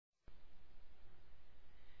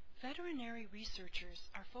Veterinary researchers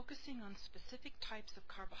are focusing on specific types of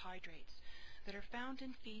carbohydrates that are found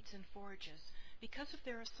in feeds and forages because of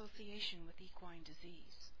their association with equine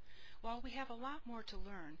disease. While we have a lot more to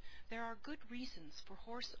learn, there are good reasons for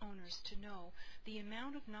horse owners to know the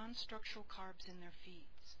amount of non-structural carbs in their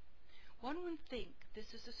feeds. One would think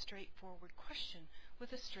this is a straightforward question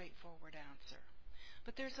with a straightforward answer.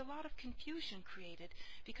 But there's a lot of confusion created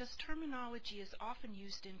because terminology is often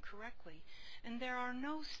used incorrectly, and there are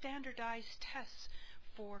no standardized tests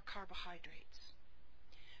for carbohydrates.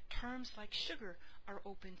 Terms like sugar are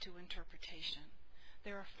open to interpretation.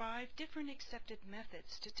 There are 5 different accepted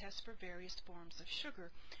methods to test for various forms of sugar,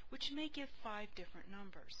 which may give 5 different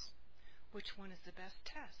numbers. Which one is the best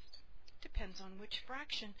test? Depends on which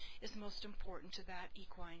fraction is most important to that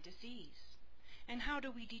equine disease. And how do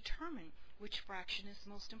we determine which fraction is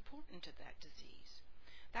most important to that disease?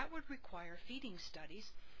 That would require feeding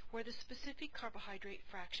studies where the specific carbohydrate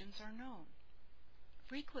fractions are known.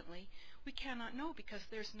 Frequently, we cannot know because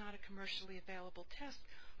there's not a commercially available test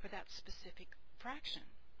for that specific fraction.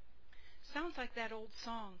 Sounds like that old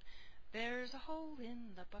song, "There's a hole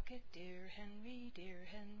in the bucket, dear Henry, dear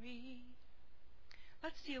Henry."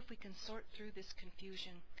 Let's see if we can sort through this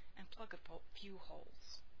confusion and plug a few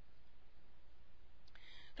holes.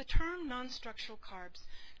 The term non-structural carbs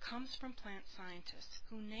comes from plant scientists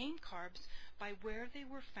who name carbs by where they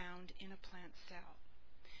were found in a plant cell.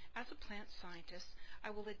 As a plant scientist, I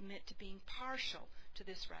will admit to being partial to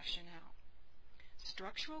this rationale.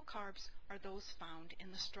 Structural carbs are those found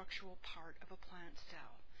in the structural part of a plant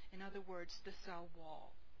cell, in other words, the cell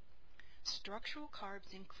wall. Structural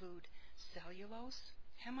carbs include cellulose,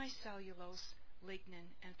 hemicellulose,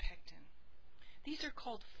 lignin, and pectin. These are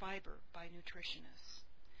called fiber by nutritionists.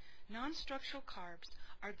 Non-structural carbs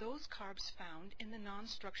are those carbs found in the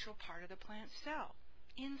non-structural part of the plant cell,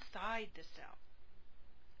 inside the cell.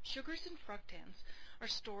 Sugars and fructans are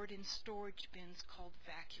stored in storage bins called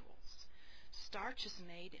vacuoles. Starch is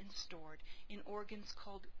made and stored in organs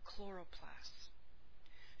called chloroplasts.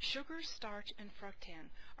 Sugar, starch, and fructan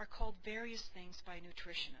are called various things by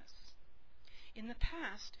nutritionists. In the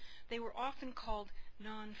past, they were often called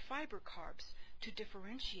non-fiber carbs to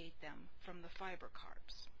differentiate them from the fiber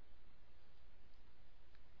carbs.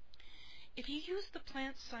 If you use the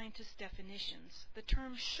plant scientist definitions, the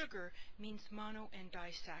term sugar means mono and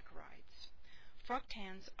disaccharides.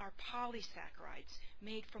 Fructans are polysaccharides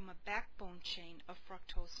made from a backbone chain of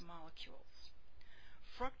fructose molecules.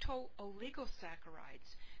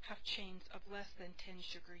 Fructooligosaccharides have chains of less than 10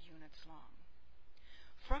 sugar units long.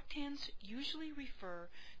 Fructans usually refer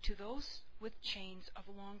to those with chains of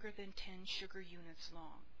longer than 10 sugar units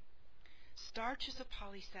long. Starch is a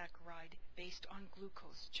polysaccharide based on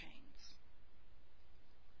glucose chains.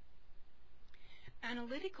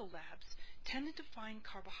 Analytical labs tend to define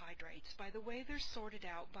carbohydrates by the way they're sorted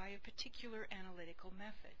out by a particular analytical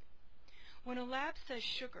method. When a lab says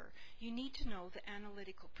sugar, you need to know the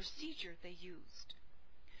analytical procedure they used.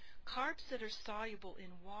 Carbs that are soluble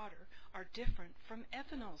in water are different from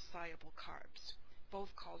ethanol-soluble carbs,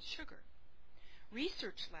 both called sugar.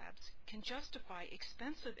 Research labs can justify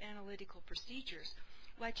expensive analytical procedures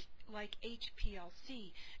like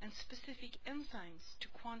HPLC and specific enzymes to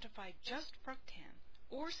quantify just fructan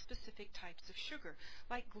or specific types of sugar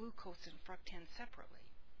like glucose and fructan separately.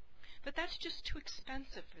 But that's just too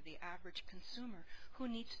expensive for the average consumer who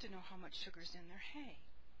needs to know how much sugar's in their hay.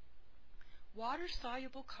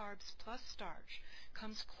 Water-soluble carbs plus starch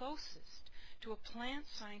comes closest to a plant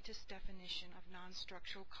scientist definition of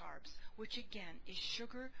non-structural carbs, which again is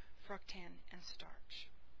sugar, fructan, and starch.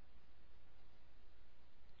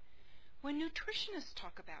 When nutritionists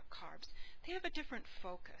talk about carbs, they have a different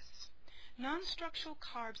focus. Non-structural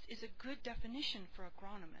carbs is a good definition for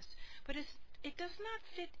agronomists, but it does not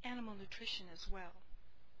fit animal nutrition as well.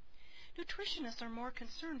 Nutritionists are more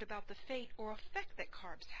concerned about the fate or effect that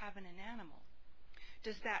carbs have in an animal.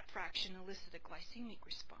 Does that fraction elicit a glycemic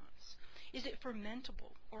response? Is it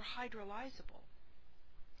fermentable or hydrolyzable?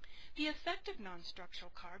 The effect of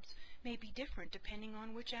non-structural carbs may be different depending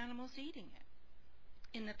on which animal is eating it.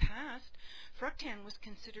 In the past, fructan was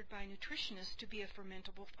considered by nutritionists to be a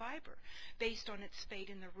fermentable fiber based on its fate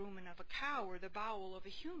in the rumen of a cow or the bowel of a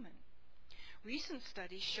human. Recent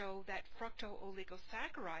studies show that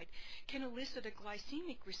fructooligosaccharides can elicit a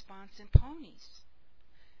glycemic response in ponies.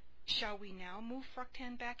 Shall we now move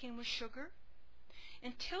fructan back in with sugar?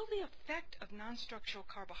 Until the effect of non-structural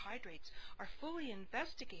carbohydrates are fully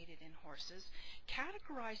investigated in horses,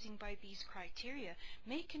 categorizing by these criteria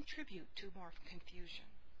may contribute to more confusion.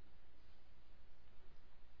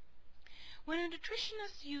 When a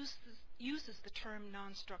nutritionist uses the term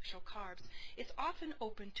non-structural carbs, it's often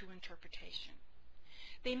open to interpretation.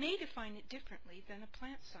 They may define it differently than a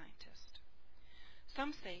plant scientist.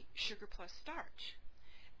 Some say sugar plus starch.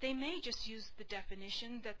 They may just use the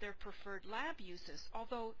definition that their preferred lab uses,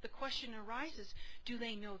 although the question arises, do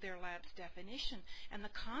they know their lab's definition and the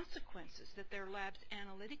consequences that their lab's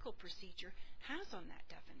analytical procedure has on that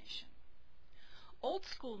definition? Old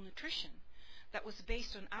school nutrition that was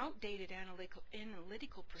based on outdated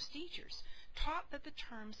analytical procedures taught that the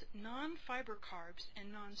terms non-fiber carbs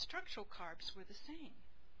and non-structural carbs were the same.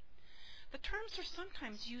 The terms are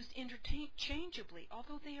sometimes used interchangeably,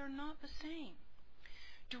 although they are not the same.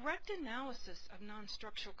 Direct analysis of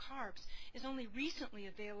non-structural carbs is only recently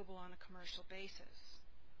available on a commercial basis.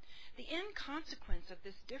 The end consequence of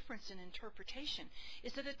this difference in interpretation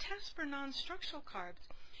is that a test for non-structural carbs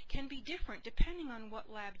can be different depending on what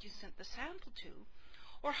lab you sent the sample to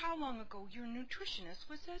or how long ago your nutritionist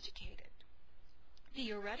was educated.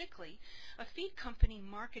 Theoretically, a feed company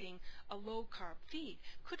marketing a low-carb feed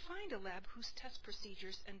could find a lab whose test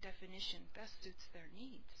procedures and definition best suits their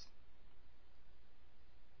needs.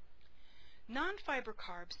 Non-fiber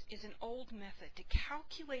carbs is an old method to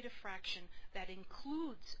calculate a fraction that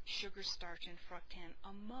includes sugar, starch, and fructan,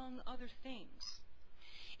 among other things.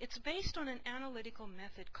 It's based on an analytical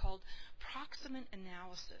method called proximate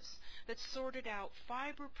analysis that sorted out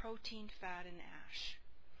fiber, protein, fat, and ash.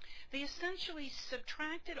 They essentially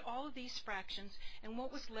subtracted all of these fractions, and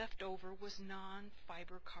what was left over was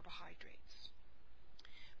non-fiber carbohydrates.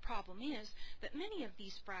 Problem is that many of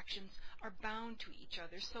these fractions are bound to each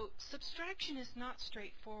other, so subtraction is not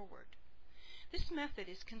straightforward. This method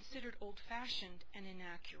is considered old-fashioned and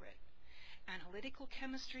inaccurate. Analytical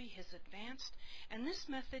chemistry has advanced, and this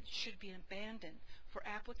method should be abandoned for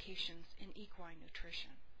applications in equine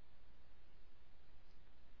nutrition.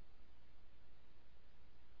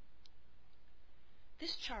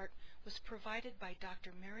 This chart was provided by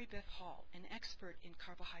Dr. Mary Beth Hall, an expert in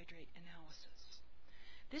carbohydrate analysis.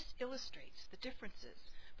 This illustrates the differences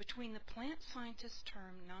between the plant scientist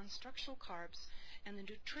term non-structural carbs and the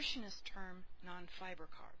nutritionist term non-fiber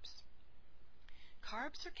carbs.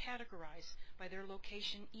 Carbs are categorized by their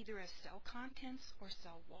location either as cell contents or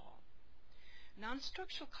cell wall.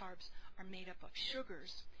 Non-structural carbs are made up of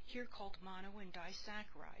sugars, here called mono and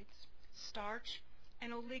disaccharides, starch,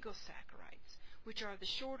 and oligosaccharides, which are the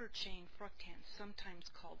shorter chain fructans, sometimes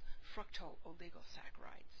called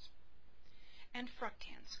fructooligosaccharides, and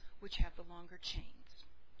fructans, which have the longer chains.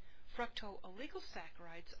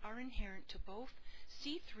 Fructooligosaccharides are inherent to both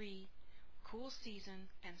C3 cool season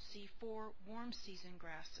and C4 warm season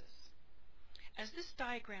grasses. As this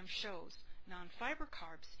diagram shows, non-fiber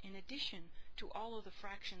carbs, in addition to all of the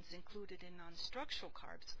fractions included in non-structural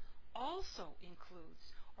carbs, also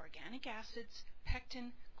includes organic acids,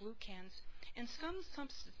 pectin, glucans, and some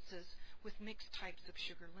substances with mixed types of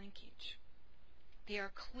sugar linkage. They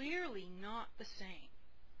are clearly not the same.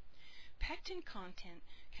 Pectin content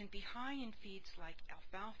can be high in feeds like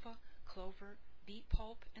alfalfa, clover, beet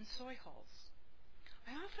pulp, and soy hulls.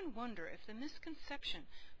 I often wonder if the misconception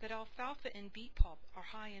that alfalfa and beet pulp are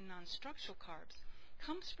high in non-structural carbs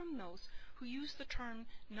comes from those who use the term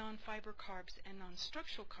non-fiber carbs and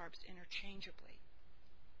non-structural carbs interchangeably.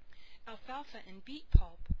 Alfalfa and beet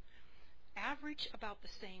pulp average about the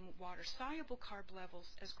same water-soluble carb levels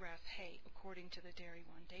as grass hay, according to the Dairy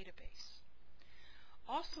One database.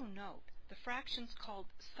 Also note the fractions called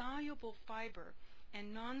soluble fiber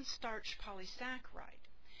and non-starch polysaccharide.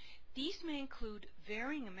 These may include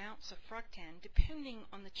varying amounts of fructan depending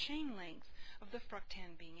on the chain length of the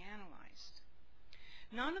fructan being analyzed.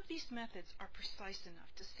 None of these methods are precise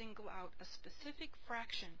enough to single out a specific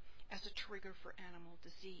fraction as a trigger for animal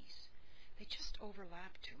disease. They just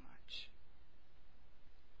overlap too much.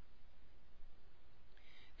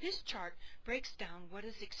 This chart breaks down what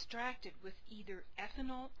is extracted with either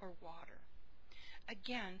ethanol or water.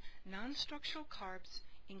 Again, non-structural carbs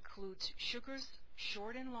includes sugars,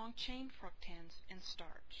 short and long chain fructans, and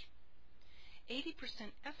starch.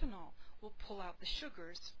 80% ethanol will pull out the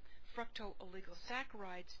sugars,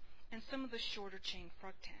 fructooligosaccharides, and some of the shorter chain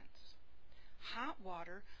fructans. Hot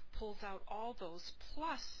water pulls out all those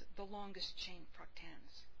plus the longest chain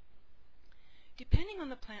fructans. Depending on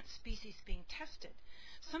the plant species being tested,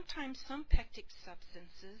 sometimes some pectic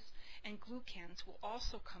substances and glucans will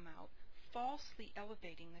also come out, falsely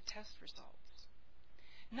elevating the test results.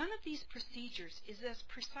 None of these procedures is as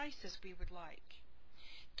precise as we would like.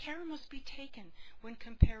 Care must be taken when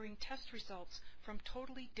comparing test results from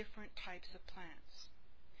totally different types of plants.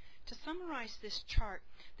 To summarize this chart,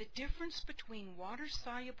 the difference between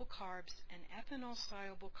water-soluble carbs and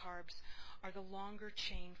ethanol-soluble carbs are the longer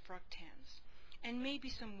chain fructans, and maybe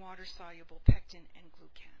some water-soluble pectin and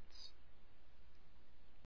glucan.